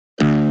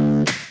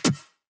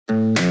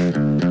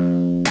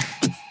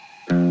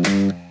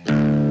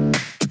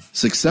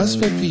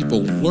Successful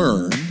people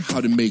learn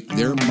how to make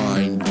their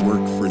mind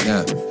work for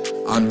them.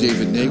 I'm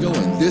David Nagel,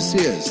 and this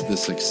is the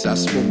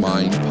Successful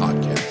Mind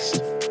Podcast.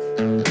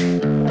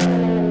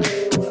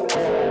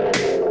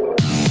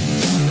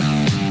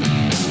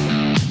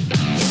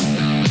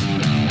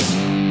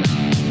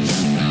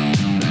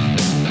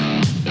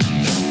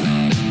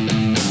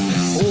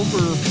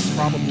 Over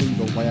probably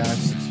the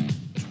last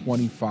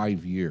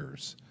 25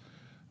 years,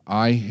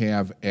 I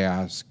have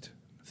asked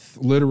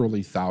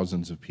literally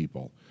thousands of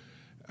people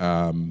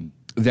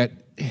that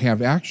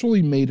have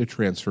actually made a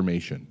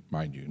transformation,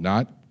 mind you,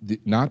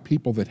 not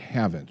people that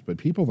haven't, but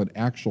people that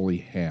actually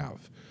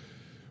have.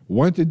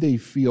 What did they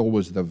feel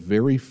was the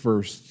very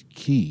first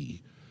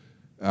key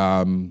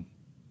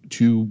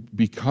to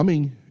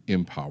becoming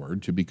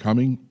empowered, to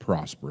becoming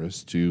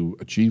prosperous, to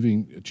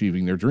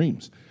achieving their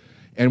dreams?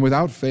 And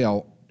without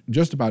fail,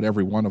 just about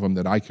every one of them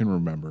that I can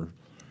remember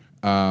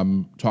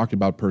talked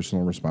about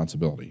personal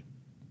responsibility.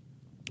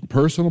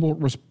 Personal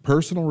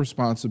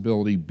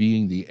responsibility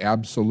being the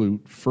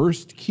absolute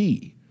first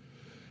key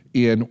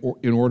in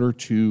order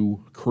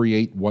to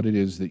create what it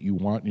is that you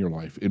want in your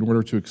life, in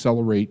order to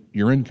accelerate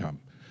your income.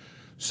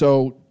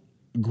 So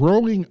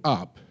growing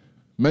up,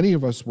 many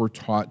of us were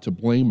taught to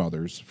blame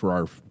others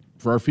for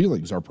our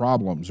feelings, our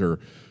problems, or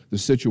the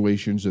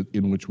situations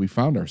in which we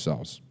found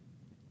ourselves.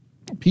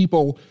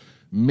 People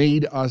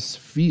made us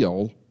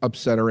feel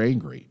upset or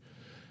angry.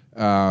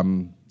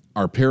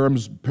 Our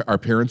parents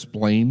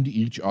blamed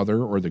each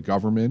other or the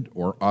government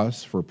or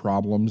us for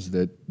problems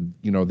that,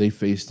 they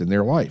faced in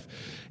their life.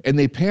 And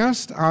they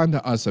passed on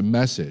to us a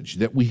message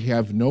that we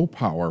have no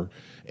power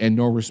and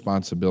no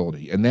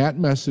responsibility. And that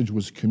message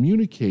was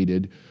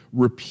communicated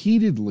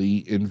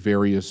repeatedly in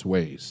various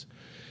ways.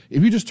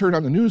 If you just turn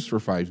on the news for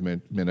 5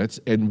 minutes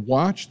and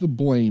watch the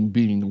blame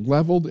being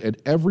leveled at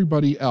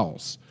everybody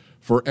else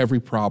for every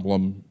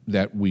problem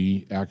that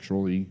we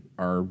actually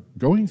are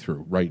going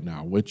through right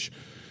now, which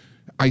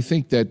I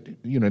think that,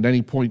 at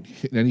any point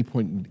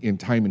in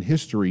time in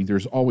history,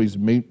 there's always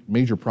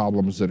major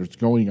problems that are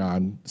going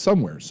on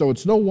somewhere. So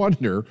it's no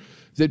wonder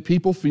that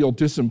people feel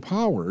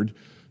disempowered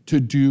to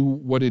do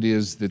what it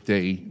is that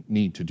they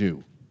need to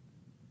do.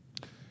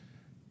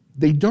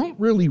 They don't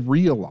really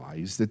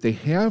realize that they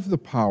have the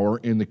power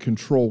and the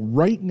control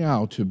right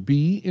now to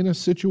be in a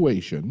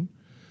situation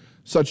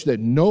such that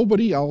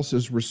nobody else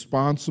is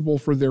responsible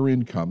for their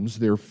incomes,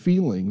 their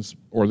feelings,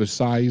 or the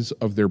size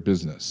of their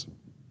business.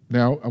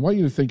 Now, I want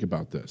you to think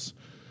about this.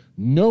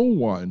 No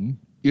one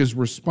is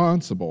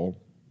responsible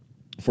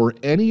for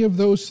any of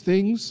those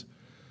things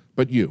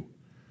but you.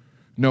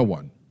 No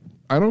one.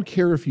 I don't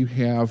care if you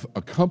have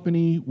a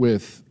company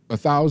with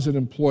 1,000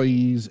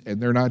 employees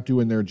and they're not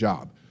doing their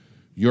job.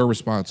 You're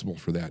responsible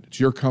for that.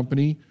 It's your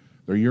company.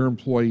 They're your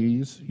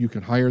employees. You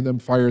can hire them,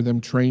 fire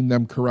them, train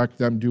them, correct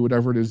them, do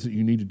whatever it is that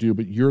you need to do,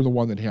 but you're the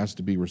one that has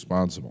to be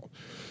responsible.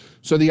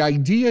 So the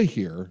idea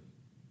here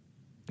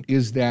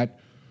is that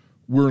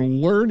we're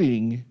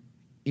learning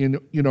in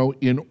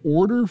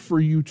order for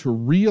you to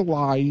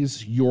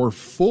realize your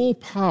full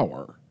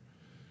power,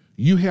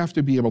 you have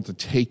to be able to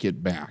take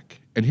it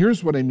back. And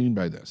here's what I mean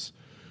by this.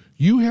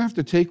 You have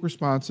to take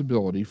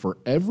responsibility for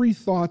every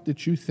thought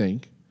that you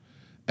think,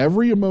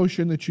 every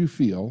emotion that you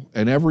feel,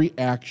 and every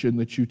action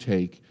that you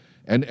take,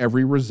 and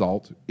every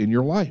result in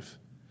your life.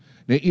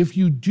 Now, if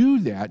you do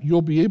that,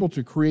 you'll be able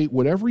to create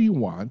whatever you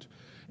want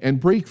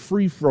and break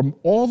free from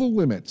all the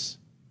limits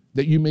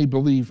that you may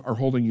believe are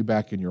holding you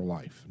back in your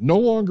life. No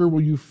longer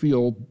will you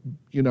feel,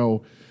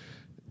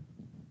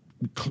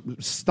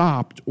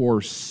 stopped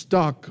or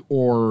stuck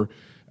or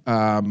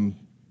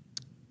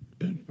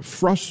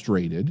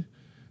frustrated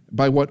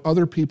by what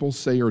other people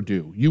say or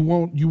do. You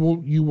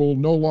will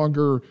no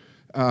longer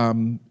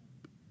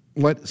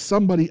let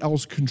somebody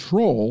else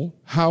control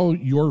how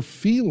you're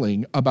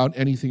feeling about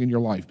anything in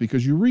your life,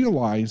 because you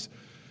realize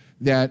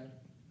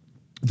that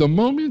the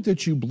moment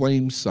that you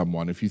blame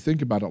someone, if you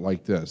think about it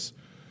like this,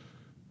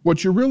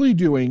 what you're really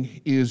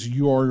doing is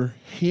you're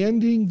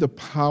handing the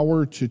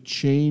power to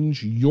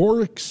change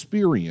your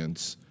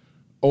experience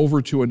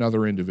over to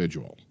another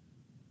individual.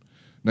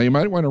 Now, you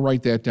might want to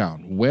write that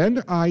down.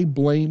 When I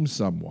blame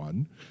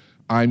someone,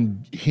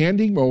 I'm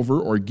handing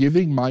over or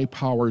giving my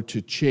power to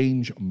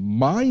change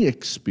my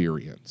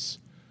experience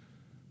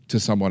to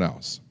someone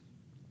else.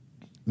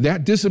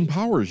 That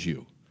disempowers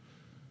you.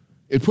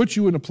 It puts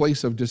you in a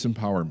place of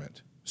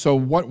disempowerment. So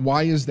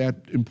why is that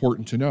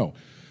important to know?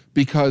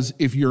 Because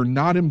if you're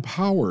not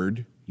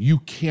empowered, you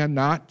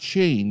cannot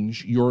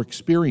change your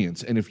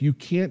experience. And if you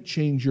can't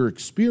change your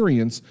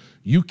experience,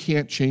 you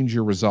can't change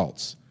your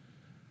results.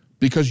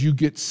 Because you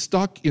get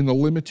stuck in the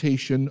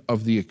limitation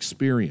of the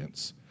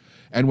experience.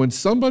 And when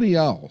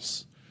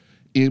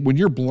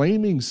you're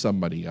blaming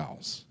somebody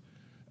else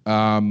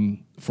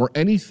for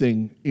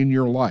anything in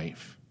your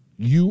life,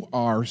 you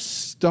are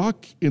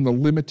stuck in the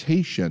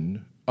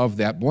limitation of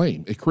that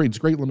blame. It creates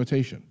great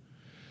limitation.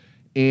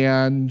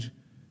 And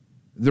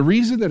the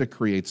reason that it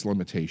creates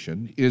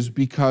limitation is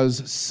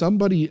because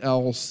somebody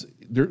else,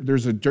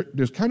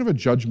 there's kind of a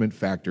judgment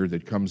factor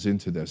that comes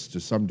into this to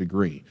some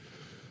degree.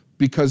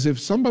 Because if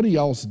somebody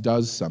else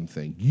does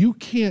something, you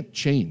can't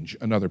change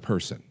another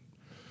person.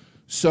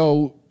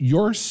 So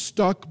you're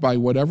stuck by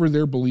whatever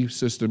their belief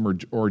system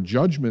or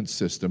judgment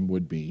system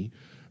would be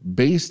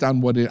based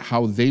on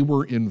how they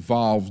were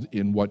involved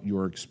in what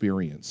you're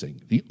experiencing.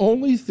 The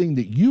only thing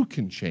that you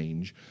can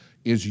change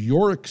is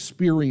your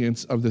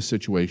experience of the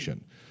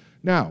situation.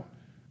 Now,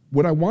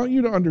 what I want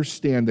you to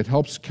understand that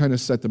helps kind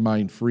of set the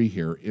mind free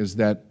here is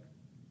that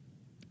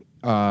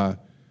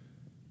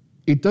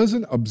it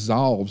doesn't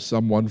absolve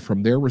someone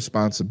from their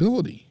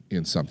responsibility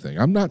in something.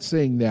 I'm not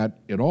saying that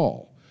at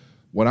all.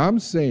 What I'm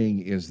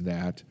saying is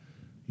that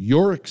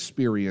your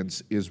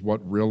experience is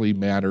what really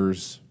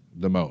matters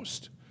the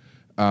most.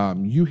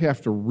 You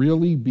have to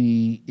really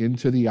be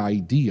into the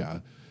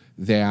idea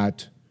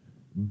that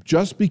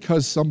just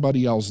because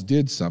somebody else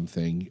did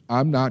something,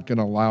 I'm not going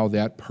to allow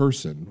that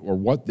person or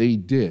what they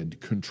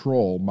did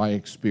control my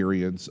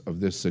experience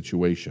of this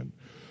situation,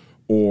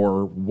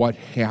 or what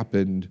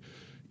happened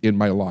in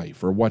my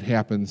life, or what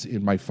happens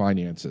in my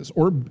finances,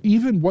 or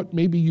even what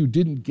maybe you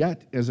didn't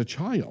get as a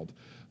child.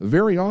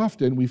 Very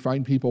often we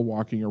find people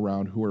walking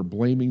around who are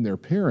blaming their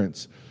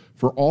parents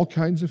for all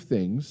kinds of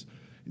things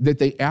that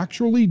they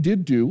actually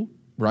did do,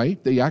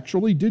 right? They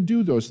actually did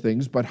do those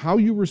things, but how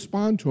you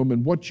respond to them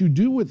and what you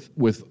do with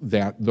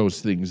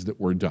those things that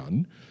were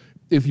done,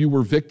 if you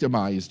were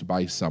victimized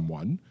by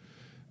someone,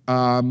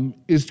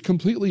 is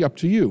completely up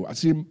to you.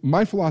 See,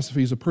 my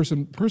philosophy is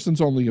person's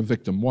only a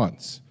victim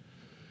once.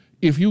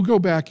 If you go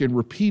back and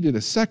repeat it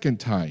a second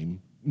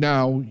time,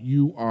 now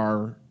you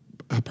are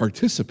a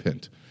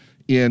participant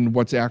in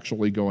what's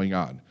actually going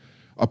on.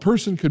 A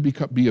person could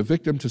be a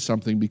victim to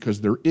something because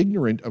they're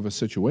ignorant of a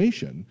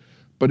situation,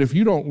 but if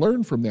you don't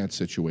learn from that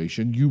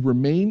situation, you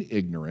remain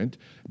ignorant,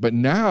 but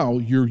now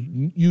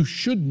you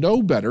should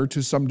know better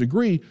to some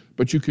degree,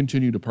 but you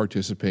continue to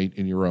participate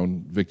in your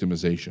own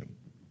victimization.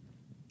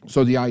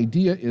 So the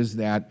idea is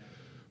that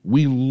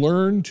we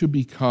learn to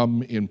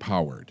become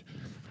empowered.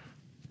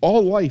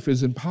 All life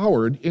is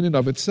empowered in and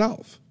of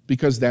itself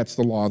because that's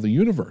the law of the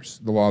universe.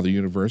 The law of the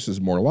universe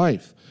is more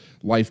life.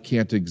 Life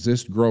can't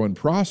exist, grow, and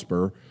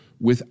prosper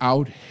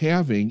without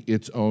having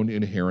its own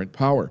inherent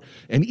power.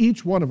 And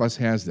each one of us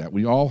has that.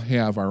 We all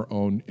have our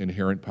own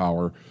inherent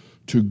power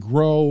to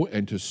grow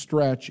and to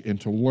stretch and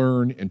to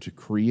learn and to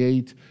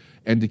create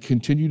and to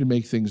continue to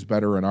make things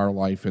better in our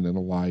life and in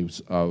the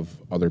lives of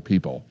other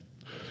people.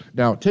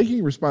 Now,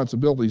 taking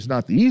responsibility is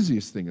not the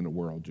easiest thing in the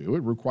world to do.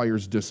 It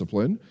requires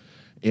discipline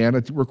and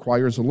it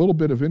requires a little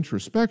bit of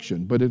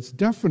introspection, but it's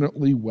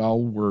definitely well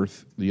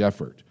worth the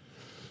effort.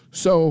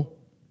 So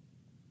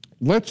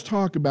let's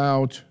talk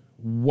about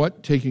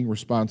what taking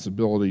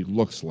responsibility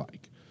looks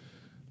like.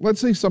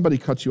 Let's say somebody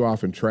cuts you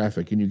off in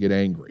traffic and you get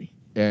angry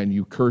and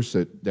you curse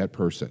at that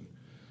person.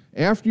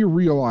 After you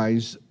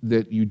realize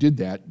that you did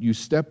that, you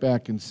step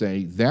back and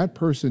say, that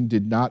person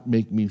did not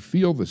make me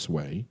feel this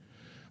way.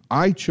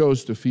 I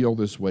chose to feel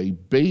this way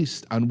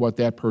based on what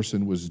that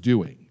person was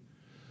doing.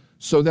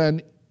 So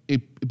then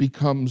it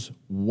becomes,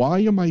 why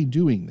am I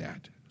doing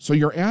that? So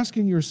you're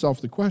asking yourself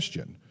the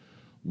question,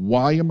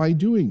 why am I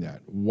doing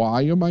that?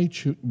 Why am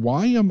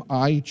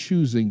I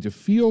choosing to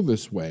feel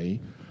this way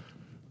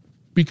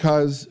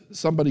because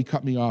somebody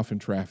cut me off in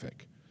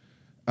traffic?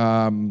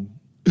 And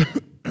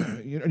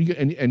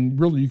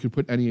really you could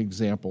put any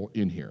example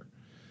in here.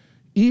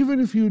 Even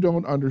if you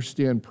don't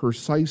understand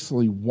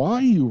precisely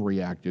why you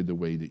reacted the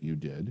way that you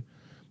did,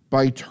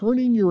 by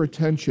turning your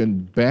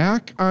attention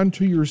back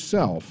onto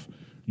yourself,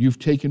 you've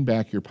taken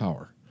back your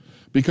power.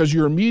 Because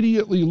you're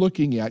immediately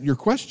you're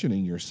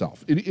questioning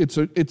yourself. It's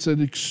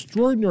an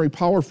extraordinary,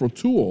 powerful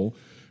tool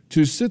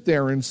to sit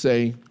there and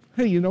say,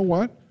 hey, you know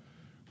what?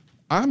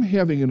 I'm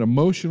having an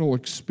emotional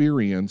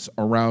experience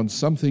around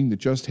something that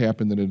just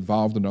happened that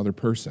involved another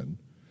person.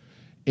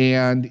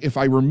 And if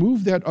I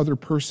remove that other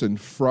person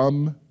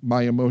from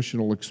my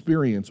emotional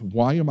experience,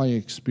 why am I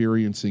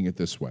experiencing it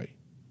this way?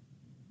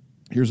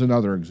 Here's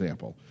another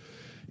example.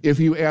 If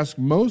you ask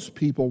most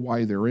people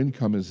why their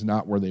income is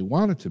not where they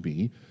want it to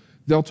be,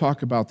 they'll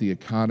talk about the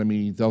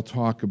economy, they'll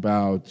talk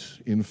about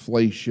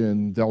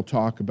inflation, they'll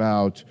talk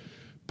about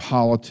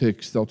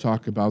politics, they'll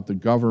talk about the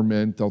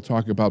government, they'll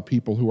talk about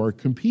people who are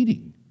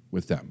competing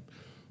with them.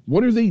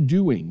 What are they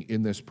doing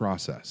in this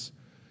process?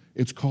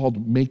 It's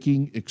called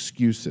making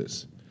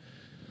excuses.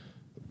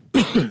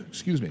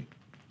 Excuse me.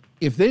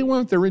 If they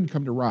want their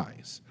income to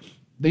rise,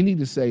 they need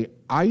to say,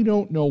 I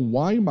don't know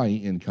why my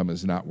income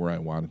is not where I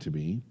want it to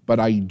be, but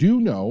I do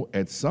know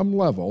at some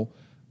level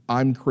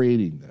I'm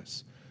creating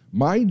this.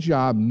 My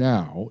job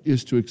now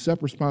is to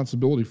accept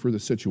responsibility for the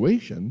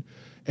situation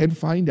and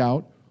find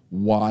out,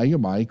 why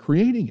am I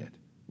creating it?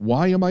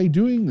 Why am I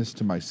doing this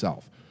to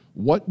myself?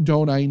 What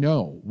don't I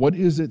know? What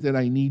is it that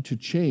I need to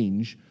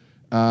change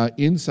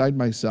inside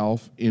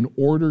myself in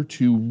order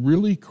to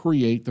really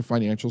create the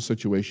financial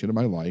situation in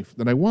my life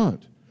that I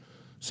want?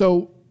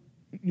 So,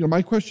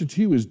 my question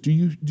to you is, do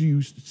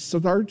you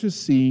start to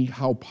see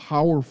how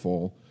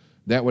powerful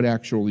that would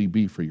actually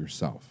be for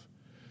yourself?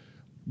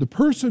 The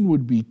person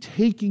would be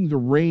taking the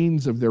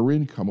reins of their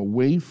income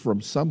away from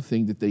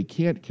something that they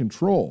can't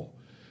control.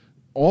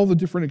 all the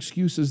different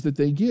excuses that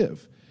they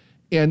give.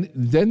 And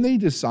then they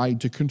decide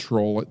to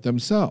control it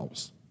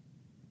themselves.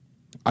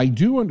 I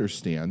do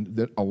understand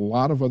that a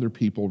lot of other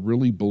people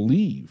really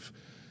believe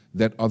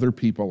that other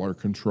people are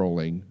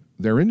controlling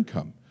their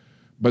income,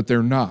 but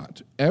they're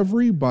not.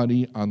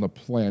 Everybody on the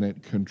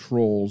planet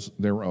controls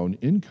their own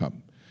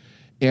income.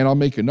 And I'll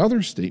make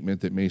another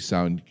statement that may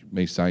sound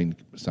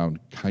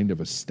kind of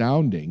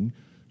astounding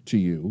to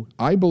you.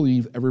 I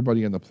believe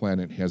everybody on the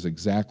planet has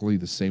exactly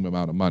the same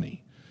amount of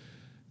money.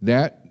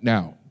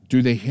 Now,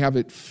 do they have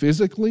it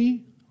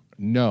physically?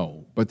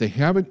 No, but they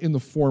have it in the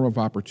form of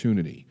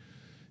opportunity.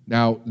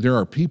 Now, there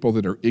are people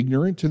that are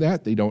ignorant to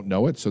that. They don't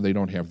know it, so they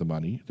don't have the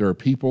money. There are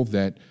people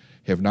that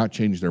have not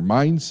changed their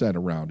mindset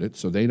around it,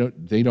 so they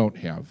don't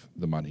have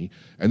the money.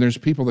 And there's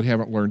people that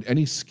haven't learned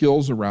any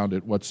skills around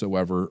it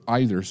whatsoever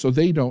either, so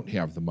they don't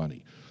have the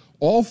money.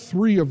 All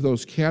three of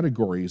those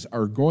categories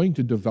are going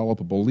to develop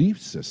a belief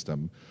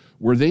system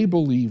where they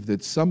believe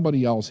that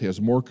somebody else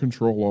has more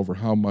control over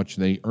how much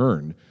they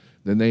earn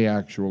than they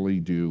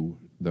actually do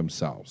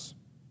themselves.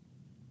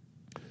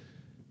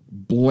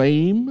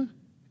 Blame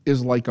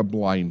is like a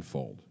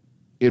blindfold.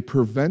 It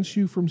prevents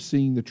you from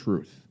seeing the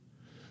truth.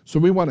 So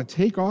we want to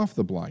take off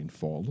the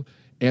blindfold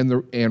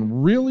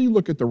and really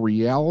look at the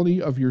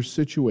reality of your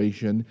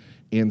situation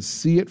and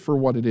see it for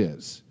what it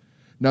is.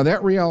 Now,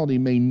 that reality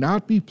may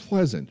not be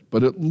pleasant,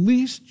 but at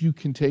least you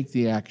can take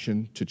the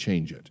action to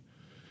change it.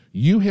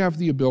 You have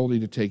the ability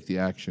to take the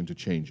action to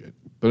change it.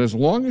 But as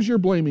long as you're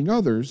blaming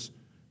others,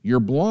 you're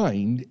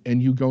blind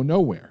and you go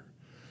nowhere.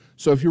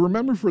 So if you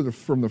remember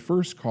from the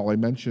first call, I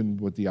mentioned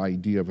what the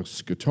idea of a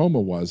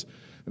scotoma was,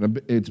 and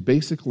it's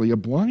basically a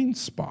blind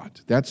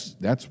spot. That's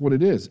what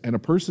it is. And a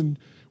person,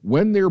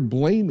 when they're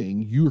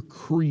blaming, you're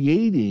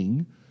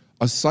creating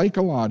a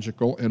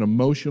psychological and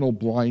emotional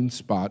blind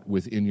spot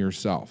within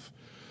yourself,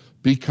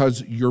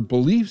 because your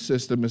belief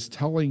system is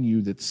telling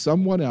you that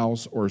someone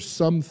else or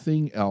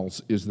something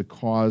else is the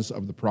cause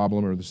of the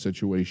problem or the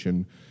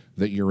situation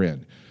that you're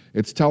in.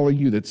 It's telling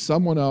you that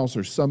someone else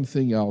or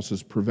something else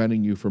is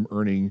preventing you from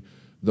earning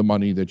the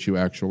money that you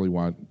actually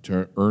want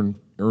to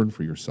earn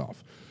for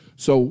yourself.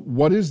 So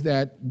what is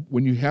that,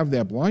 when you have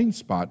that blind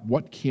spot,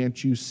 what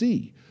can't you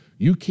see?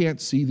 You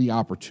can't see the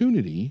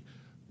opportunity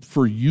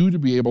for you to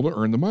be able to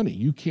earn the money.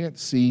 You can't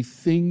see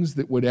things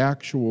that would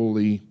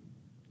actually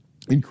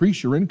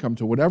increase your income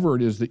to whatever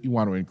it is that you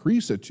want to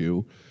increase it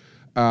to,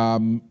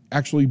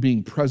 actually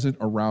being present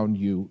around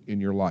you in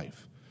your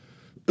life.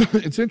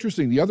 It's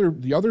interesting. The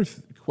other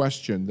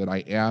question that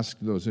I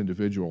asked those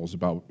individuals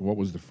about what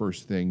was the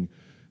first thing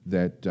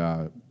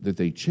that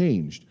they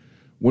changed,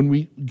 when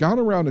we got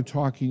around to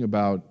talking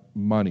about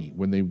money,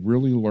 when they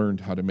really learned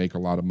how to make a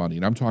lot of money,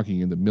 and I'm talking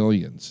in the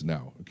millions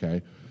now,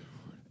 okay?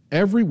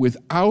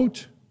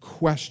 Without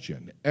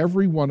question,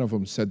 every one of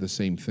them said the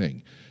same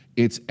thing.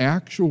 It's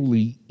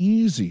actually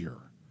easier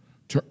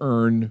to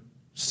earn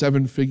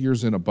 7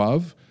 figures and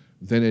above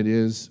than it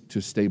is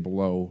to stay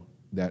below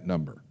that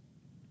number.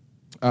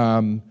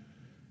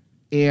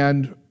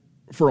 And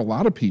for a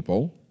lot of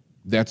people,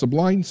 that's a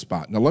blind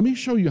spot. Now, let me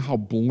show you how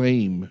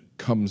blame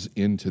comes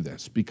into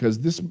this, because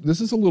this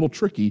is a little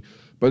tricky,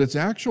 but it's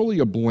actually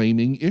a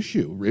blaming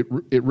issue.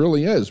 It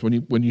really is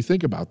when you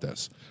think about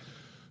this.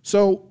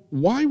 So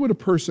why would a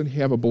person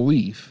have a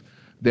belief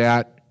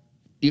that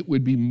it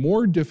would be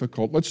more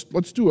difficult?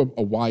 Let's do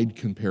a wide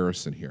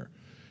comparison here.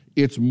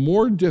 It's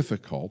more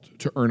difficult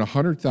to earn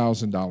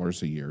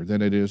 $100,000 a year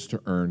than it is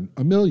to earn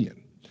 $1 million.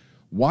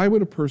 Why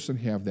would a person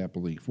have that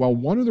belief? Well,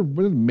 one of the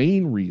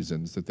main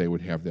reasons that they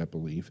would have that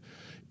belief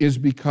is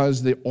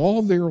because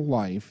all their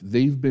life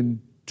they've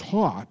been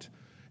taught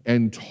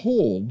and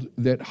told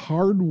that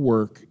hard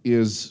work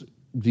is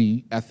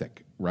the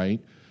ethic,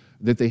 right?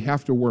 That they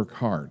have to work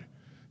hard.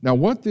 Now,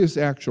 what this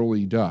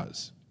actually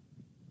does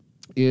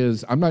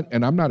is, I'm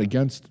not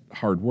against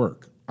hard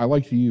work. I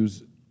like to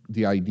use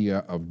the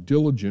idea of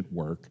diligent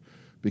work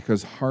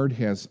because hard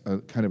has a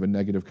kind of a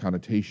negative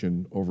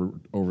connotation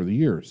over the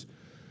years.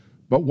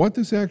 But what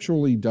this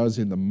actually does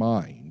in the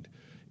mind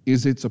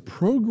is it's a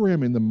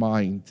program in the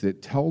mind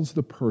that tells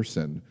the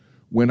person,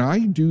 when I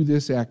do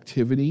this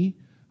activity,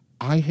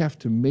 I have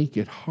to make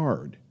it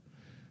hard.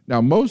 Now,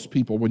 most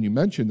people, when you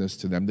mention this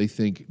to them, they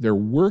think they're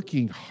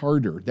working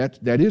harder.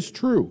 That is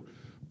true,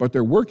 but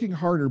they're working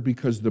harder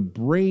because the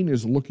brain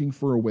is looking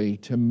for a way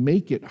to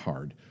make it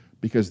hard,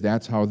 because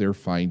that's how they're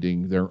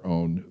finding their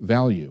own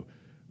value.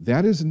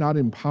 That is not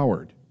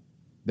empowered.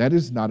 That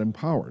is not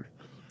empowered.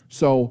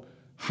 So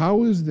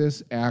how is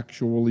this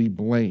actually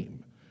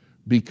blame?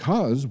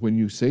 Because when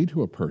you say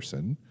to a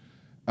person,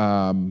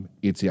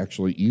 it's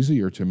actually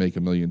easier to make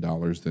 $1 million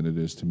than it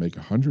is to make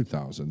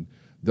 100,000,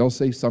 they'll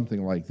say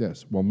something like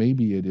this: well,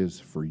 maybe it is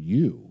for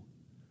you,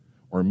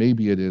 or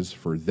maybe it is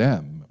for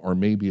them, or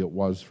maybe it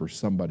was for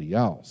somebody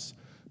else,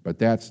 but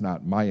that's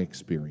not my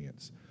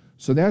experience.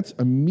 So that's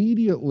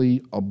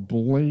immediately a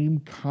blame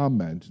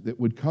comment that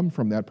would come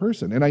from that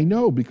person. And I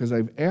know, because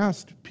I've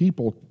asked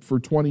people for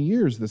 20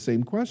 years the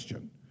same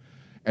question.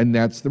 And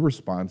that's the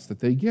response that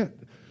they get.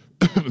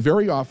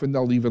 Very often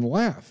they'll even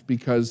laugh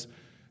because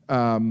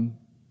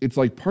it's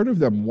like part of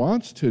them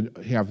wants to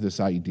have this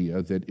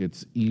idea that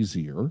it's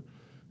easier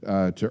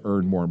to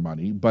earn more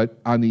money, but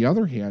on the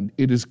other hand,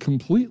 it is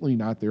completely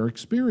not their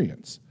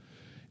experience.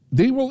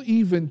 They will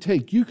even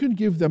you can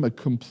give them a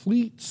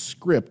complete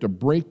script, a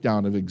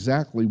breakdown of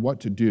exactly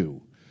what to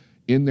do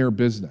in their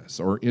business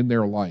or in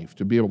their life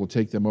to be able to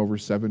take them over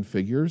 7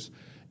 figures,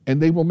 and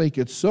they will make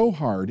it so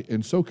hard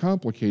and so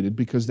complicated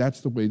because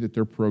that's the way that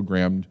they're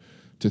programmed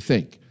to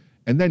think.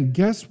 And then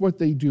guess what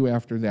they do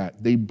after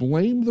that? They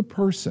blame the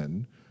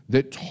person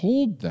that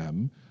told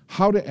them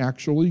how to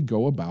actually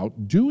go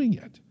about doing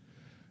it.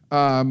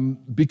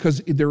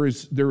 Because there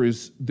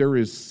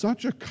is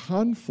such a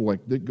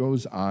conflict that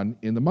goes on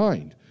in the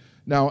mind.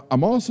 Now,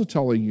 I'm also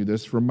telling you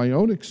this from my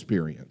own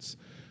experience.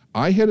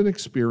 I had an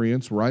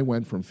experience where I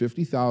went from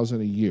 $50,000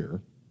 a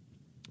year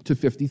to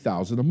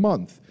 $50,000 a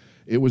month.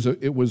 It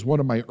was one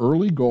of my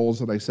early goals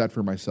that I set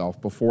for myself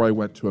before I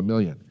went to $1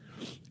 million.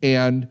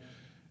 And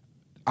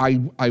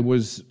I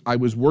was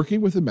working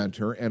with a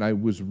mentor, and I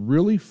was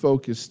really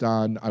focused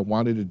on, I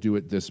wanted to do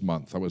it this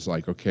month. I was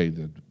like, okay,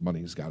 the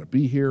money's got to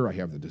be here. I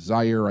have the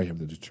desire. I have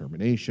the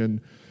determination.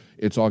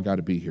 It's all got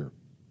to be here.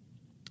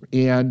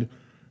 And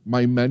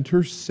my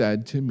mentor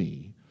said to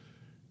me,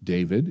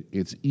 David,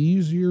 it's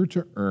easier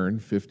to earn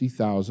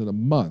 $50,000 a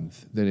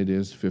month than it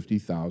is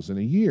 $50,000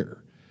 a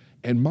year.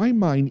 And my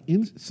mind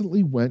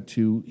instantly went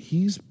to,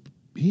 he's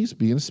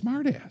being a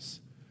smartass.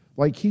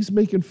 Like, he's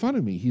making fun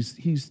of me.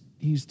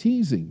 He's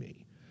teasing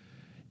me.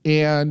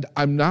 And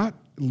I'm not,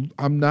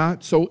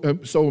 so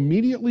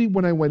immediately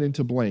when I went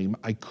into blame,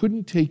 I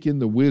couldn't take in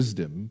the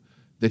wisdom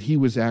that he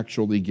was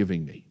actually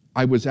giving me.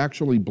 I was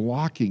actually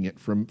blocking it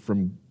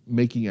from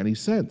making any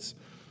sense.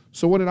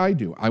 So what did I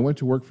do? I went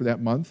to work for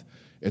that month.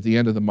 At the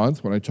end of the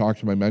month, when I talked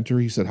to my mentor,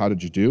 he said, how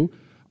did you do?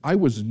 I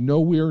was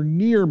nowhere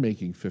near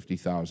making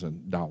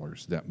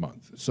 $50,000 that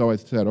month. So I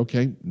said,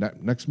 okay,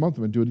 next month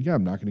I'm gonna do it again.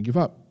 I'm not gonna give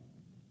up.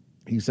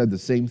 He said the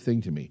same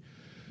thing to me.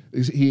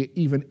 He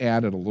even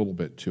added a little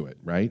bit to it,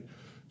 right?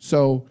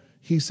 So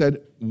he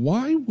said,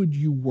 why would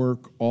you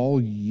work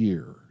all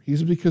year? He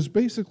said, because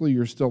basically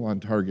you're still on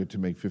target to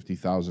make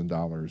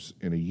 $50,000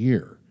 in a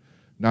year,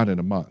 not in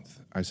a month.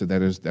 I said,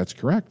 that's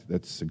correct.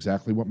 That's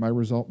exactly what my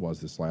result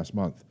was this last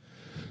month.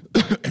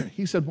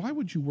 He said, why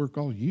would you work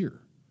all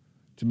year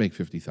to make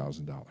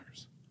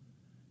 $50,000?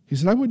 He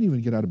said, I wouldn't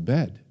even get out of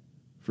bed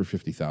for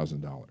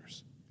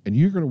 $50,000. And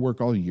you're going to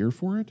work all year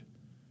for it?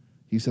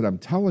 He said, I'm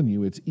telling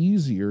you, it's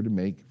easier to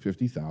make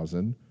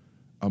 $50,000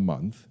 a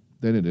month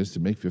than it is to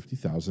make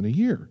 $50,000 a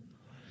year.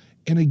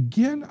 And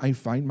again, I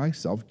find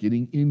myself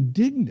getting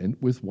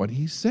indignant with what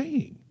he's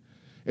saying.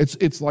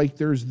 It's like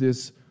there's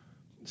this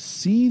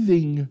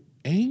seething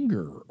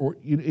anger, or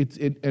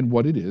and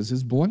what it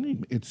is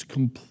blame. It's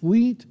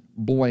complete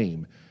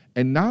blame.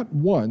 And not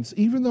once,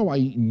 even though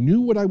I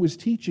knew what I was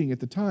teaching at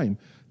the time,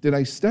 did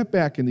I step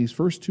back in these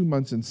first 2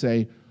 months and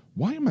say,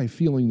 why am I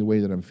feeling the way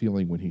that I'm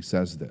feeling when he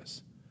says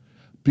this?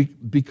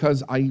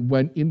 Because I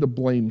went into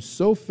blame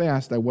so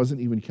fast, I wasn't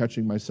even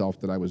catching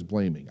myself that I was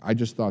blaming. I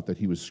just thought that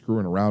he was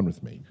screwing around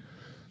with me.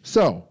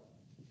 So,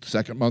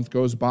 second month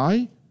goes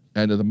by,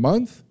 end of the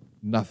month,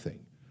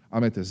 nothing.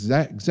 I'm at the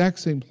exact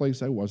same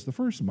place I was the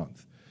first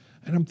month.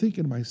 And I'm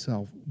thinking to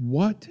myself,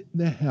 what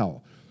the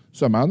hell?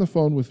 So I'm on the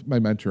phone with my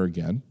mentor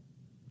again.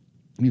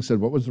 And he said,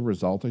 what was the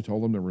result? I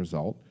told him the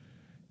result.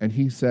 And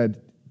he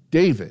said,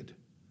 David.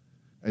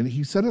 And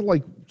he said it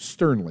like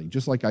sternly,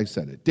 just like I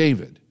said it.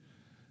 David.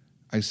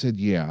 I said,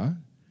 yeah.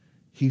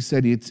 He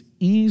said, it's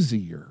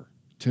easier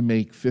to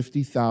make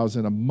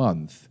 $50,000 a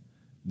month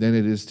than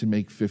it is to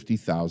make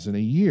 $50,000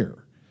 a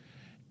year.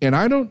 And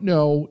I don't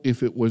know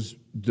if it was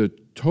the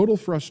total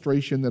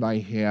frustration that I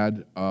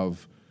had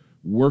of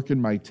working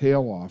my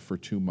tail off for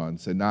 2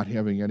 months and not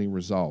having any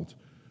result,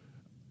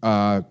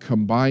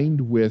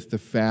 combined with the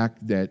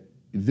fact that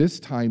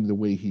this time the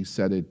way he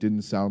said it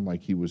didn't sound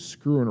like he was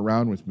screwing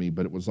around with me,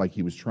 but it was like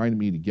he was trying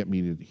to get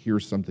me to hear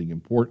something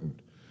important.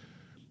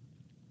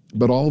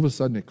 But all of a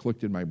sudden it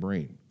clicked in my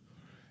brain.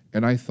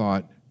 And I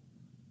thought,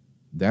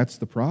 that's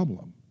the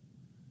problem.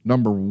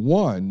 Number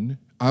one,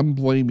 I'm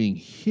blaming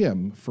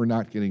him for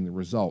not getting the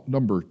result.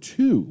 Number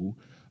two,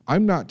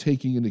 I'm not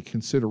taking into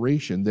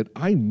consideration that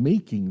I'm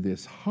making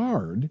this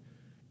hard,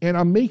 and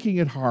I'm making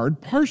it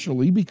hard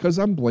partially because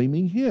I'm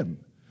blaming him.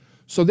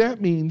 So that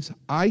means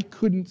I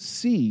couldn't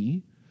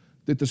see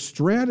that the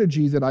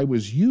strategy that I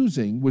was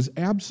using was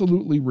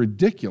absolutely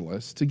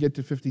ridiculous to get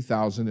to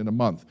 $50,000 in a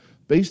month,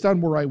 based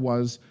on where I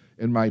was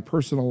in my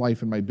personal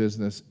life and my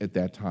business at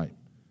that time.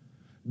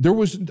 There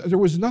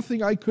was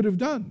nothing I could have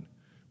done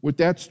with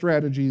that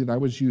strategy that I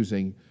was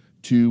using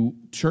to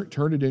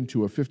turn it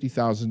into a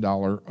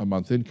 $50,000 a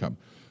month income.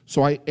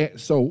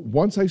 So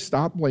once I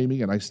stopped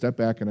blaming and I stepped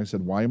back and I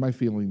said, why am I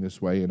feeling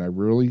this way? And I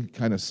really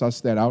kind of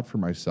sussed that out for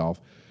myself.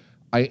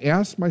 I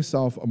asked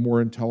myself a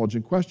more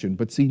intelligent question.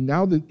 But see,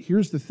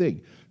 here's the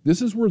thing.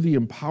 This is where the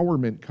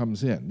empowerment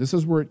comes in. This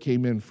is where it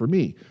came in for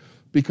me,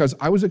 because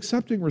I was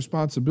accepting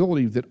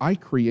responsibility that I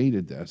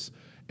created this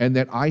and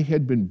that I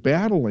had been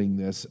battling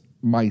this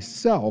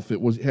myself. It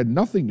had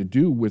nothing to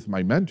do with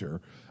my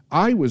mentor.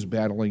 I was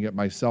battling it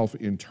myself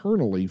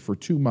internally for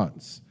 2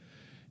 months.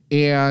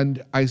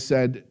 And I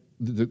said,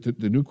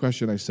 the new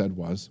question I said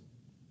was,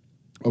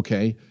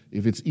 okay,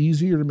 if it's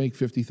easier to make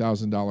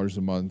 $50,000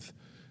 a month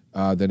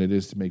than it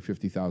is to make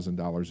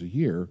 $50,000 a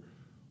year,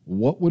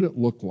 what would it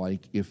look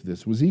like if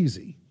this was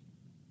easy?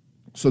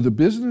 So the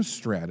business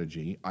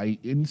strategy,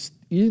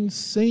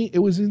 it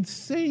was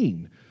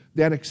insane,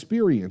 that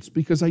experience,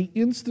 because I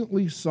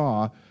instantly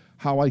saw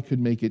how I could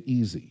make it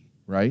easy,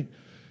 right?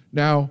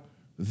 Now,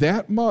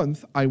 that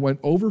month I went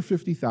over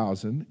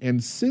 50,000,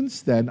 and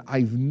since then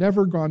I've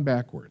never gone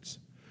backwards,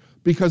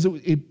 because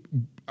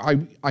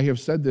I have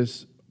said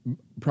this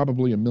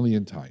probably a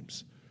million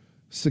times.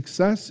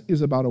 Success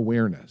is about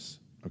awareness,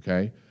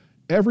 okay?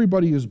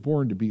 Everybody is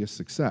born to be a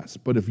success,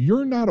 but if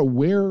you're not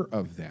aware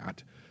of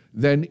that,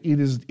 then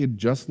it's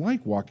just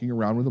like walking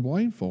around with a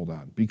blindfold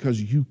on,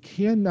 because you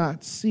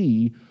cannot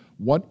see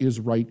what is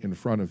right in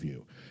front of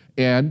you.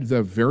 And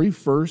the very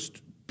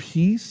first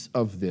piece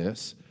of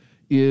this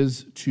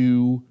is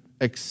to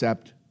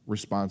accept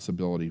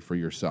responsibility for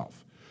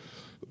yourself.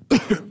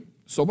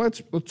 So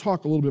let's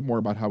talk a little bit more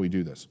about how we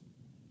do this.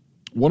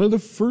 One of the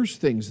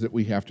first things that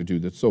we have to do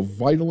that's so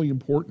vitally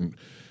important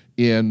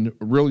in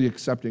really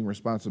accepting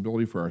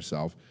responsibility for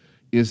ourselves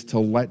is to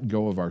let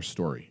go of our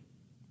story.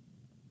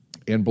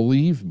 And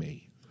believe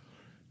me,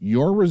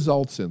 your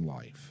results in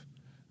life,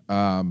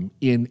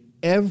 in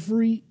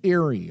every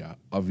area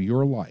of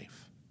your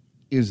life,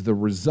 is the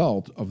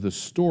result of the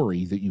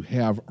story that you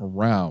have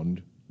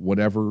around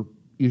whatever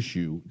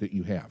issue that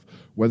you have.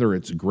 Whether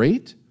it's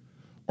great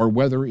or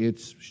whether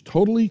it's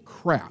totally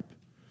crap,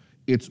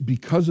 it's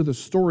because of the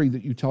story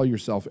that you tell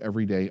yourself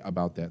every day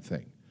about that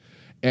thing.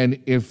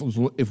 And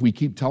if we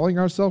keep telling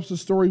ourselves the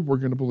story, we're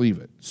going to believe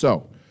it.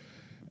 So,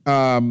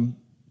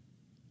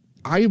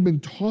 I have been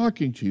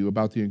talking to you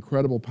about the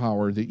incredible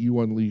power that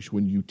you unleash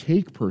when you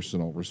take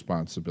personal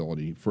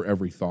responsibility for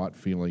every thought,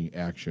 feeling,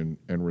 action,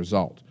 and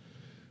result.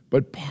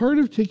 But part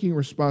of taking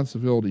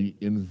responsibility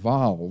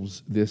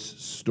involves this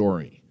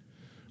story.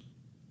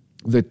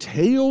 The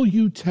tale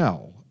you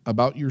tell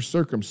about your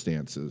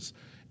circumstances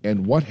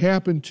and what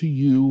happened to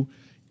you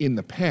in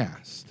the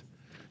past,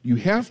 you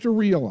have to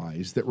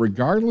realize that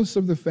regardless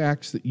of the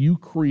facts that you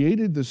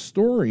created the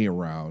story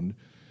around,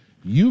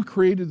 you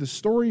created the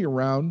story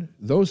around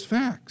those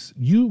facts.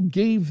 You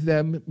gave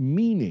them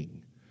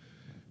meaning.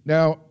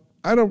 Now,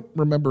 I don't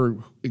remember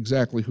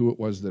exactly who it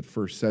was that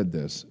first said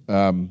this,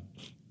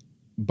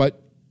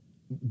 but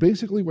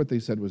basically what they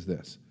said was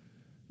this: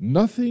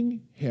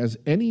 nothing has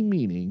any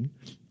meaning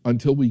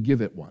until we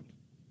give it one.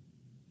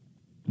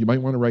 You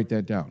might want to write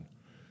that down.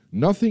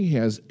 Nothing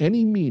has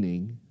any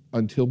meaning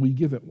until we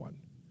give it one.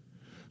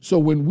 So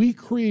when we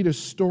create a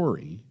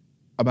story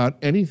about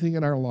anything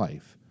in our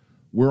life,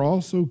 we're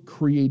also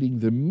creating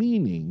the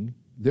meaning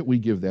that we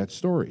give that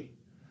story.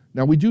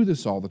 Now, we do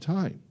this all the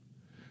time.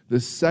 The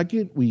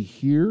second we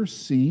hear,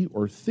 see,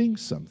 or think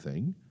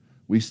something,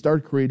 we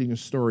start creating a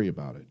story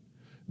about it.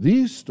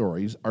 These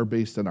stories are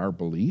based on our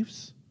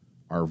beliefs,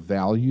 our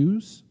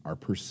values, our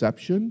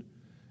perception,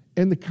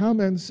 and the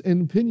comments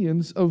and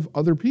opinions of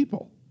other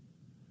people.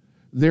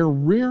 They're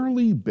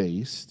rarely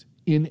based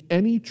in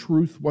any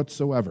truth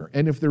whatsoever.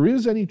 And if there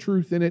is any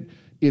truth in it,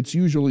 it's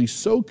usually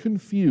so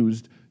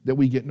confused that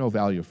we get no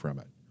value from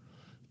it.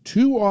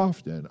 Too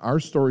often, our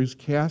stories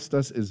cast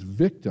us as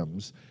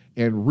victims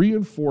and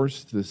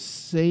reinforce the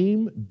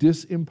same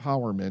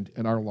disempowerment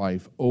in our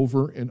life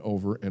over and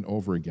over and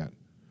over again.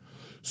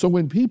 So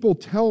when people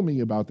tell me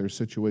about their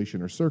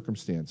situation or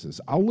circumstances,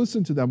 I'll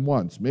listen to them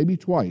once, maybe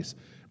twice,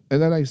 and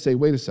then I say,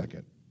 wait a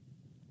second,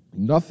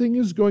 nothing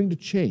is going to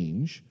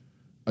change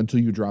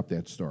until you drop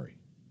that story.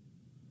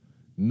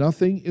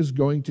 Nothing is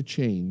going to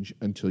change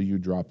until you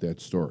drop that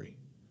story.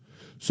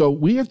 So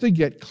we have to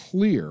get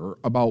clear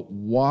about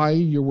why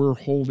you were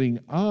holding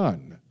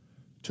on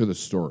to the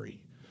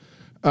story.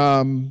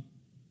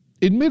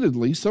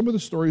 Admittedly, some of the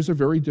stories are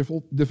very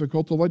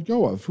difficult to let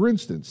go of. For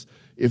instance,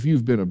 if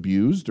you've been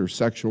abused or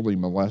sexually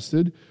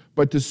molested,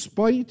 but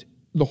despite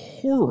the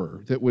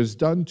horror that was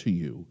done to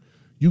you,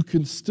 you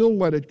can still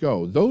let it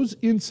go. Those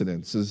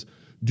incidences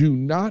do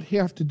not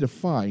have to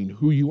define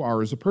who you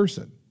are as a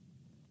person.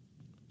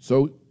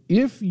 So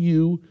if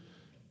you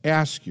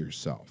ask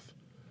yourself,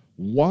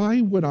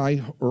 why would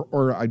I,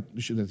 or I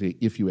shouldn't say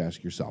if you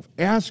ask yourself,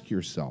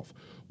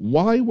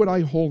 why would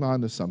I hold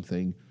on to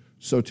something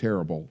so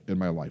terrible in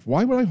my life?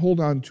 Why would I hold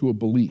on to a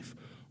belief,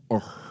 a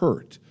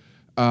hurt,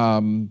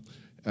 some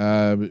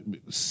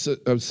kind of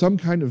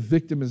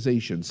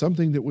victimization,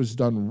 something that was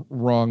done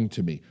wrong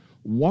to me?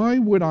 Why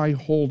would I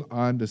hold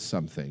on to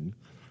something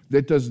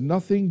that does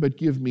nothing but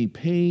give me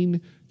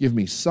pain, give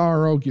me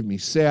sorrow, give me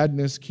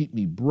sadness, keep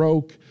me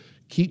broke,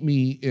 keep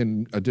me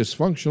in a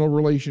dysfunctional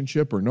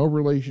relationship or no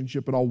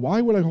relationship at all?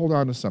 Why would I hold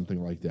on to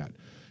something like that?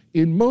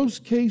 In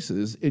most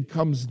cases, it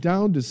comes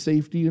down to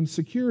safety and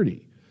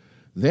security.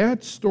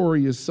 That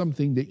story is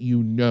something that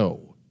you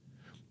know.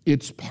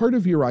 It's part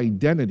of your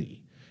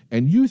identity,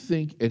 and you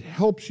think it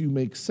helps you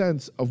make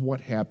sense of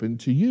what happened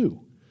to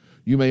you.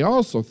 You may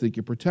also think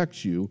it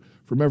protects you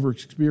from ever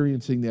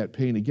experiencing that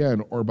pain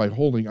again, or by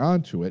holding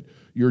on to it,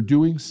 you're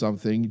doing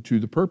something to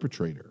the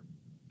perpetrator.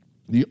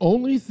 The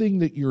only thing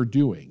that you're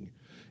doing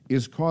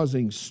is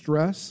causing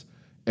stress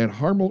and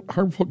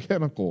harmful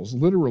chemicals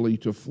literally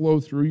to flow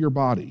through your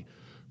body,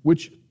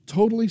 which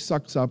totally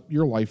sucks up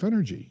your life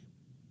energy.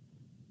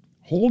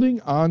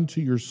 Holding on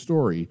to your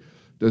story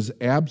does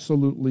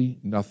absolutely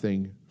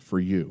nothing for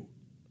you.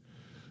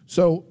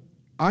 So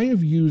I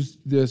have used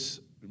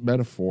this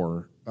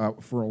metaphor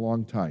for a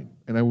long time,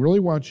 and I really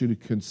want you to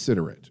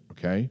consider it,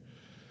 okay?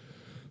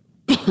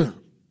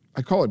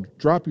 I call it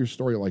drop your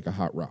story like a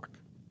hot rock.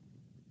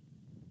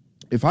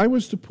 If I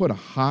was to put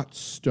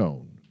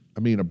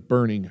a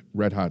burning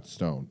red hot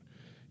stone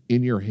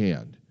in your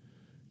hand,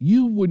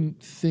 you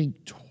wouldn't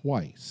think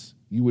twice.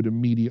 You would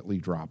immediately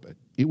drop it.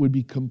 It would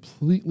be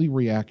completely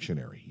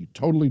reactionary. You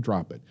totally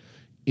drop it.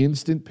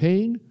 Instant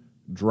pain,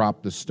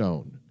 drop the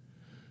stone.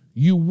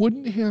 You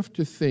wouldn't have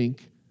to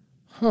think,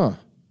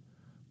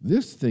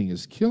 this thing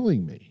is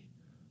killing me.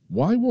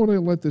 Why won't I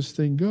let this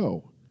thing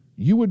go?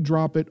 You would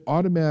drop it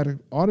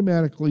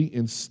automatically,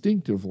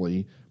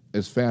 instinctively,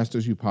 as fast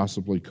as you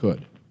possibly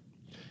could.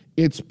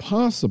 It's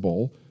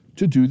possible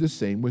to do the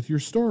same with your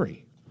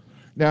story.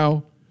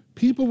 Now,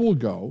 people will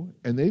go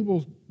and they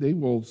will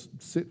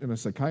sit in a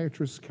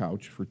psychiatrist's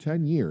couch for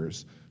 10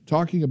 years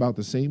talking about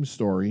the same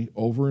story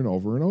over and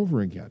over and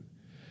over again,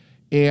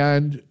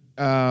 and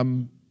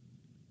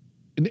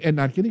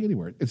not getting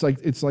anywhere. It's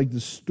like the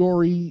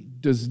story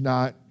does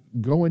not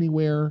go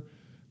anywhere.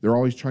 They're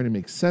always trying to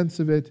make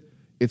sense of it.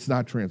 It's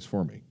not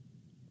transforming.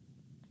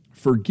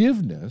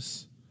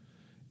 Forgiveness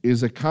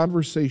is a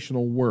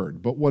conversational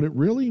word, but what it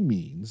really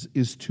means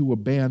is to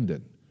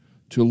abandon,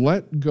 to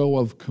let go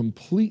of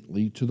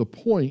completely, to the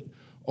point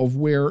of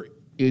where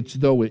it's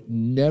though it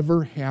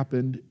never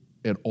happened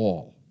at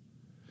all.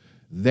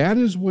 That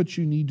is what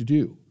you need to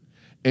do.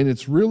 And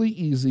it's really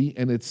easy,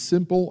 and it's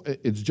simple.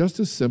 It's just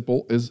as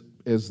simple as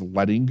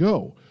letting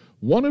go.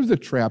 One of the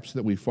traps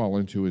that we fall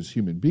into as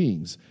human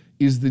beings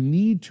is the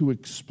need to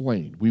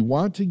explain. We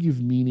want to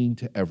give meaning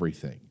to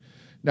everything.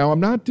 Now, I'm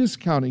not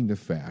discounting the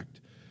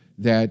fact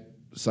that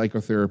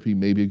psychotherapy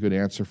may be a good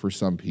answer for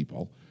some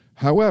people.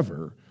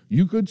 However,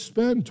 you could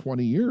spend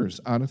 20 years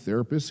on a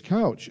therapist's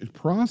couch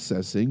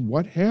processing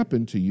what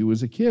happened to you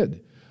as a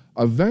kid.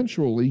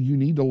 Eventually, you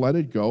need to let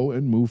it go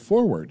and move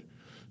forward.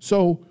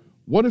 So,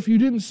 what if you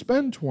didn't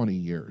spend 20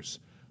 years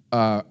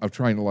of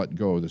trying to let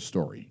go of the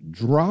story?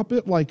 Drop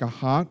it like a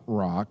hot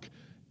rock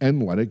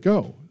and let it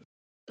go.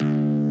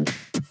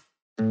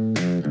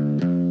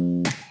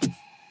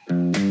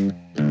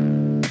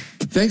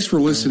 Thanks for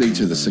listening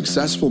to the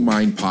Successful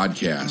Mind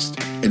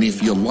podcast. And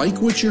if you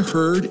like what you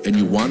heard and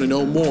you want to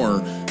know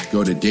more,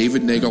 go to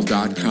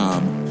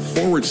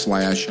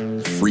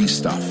davidnagel.com/free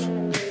stuff.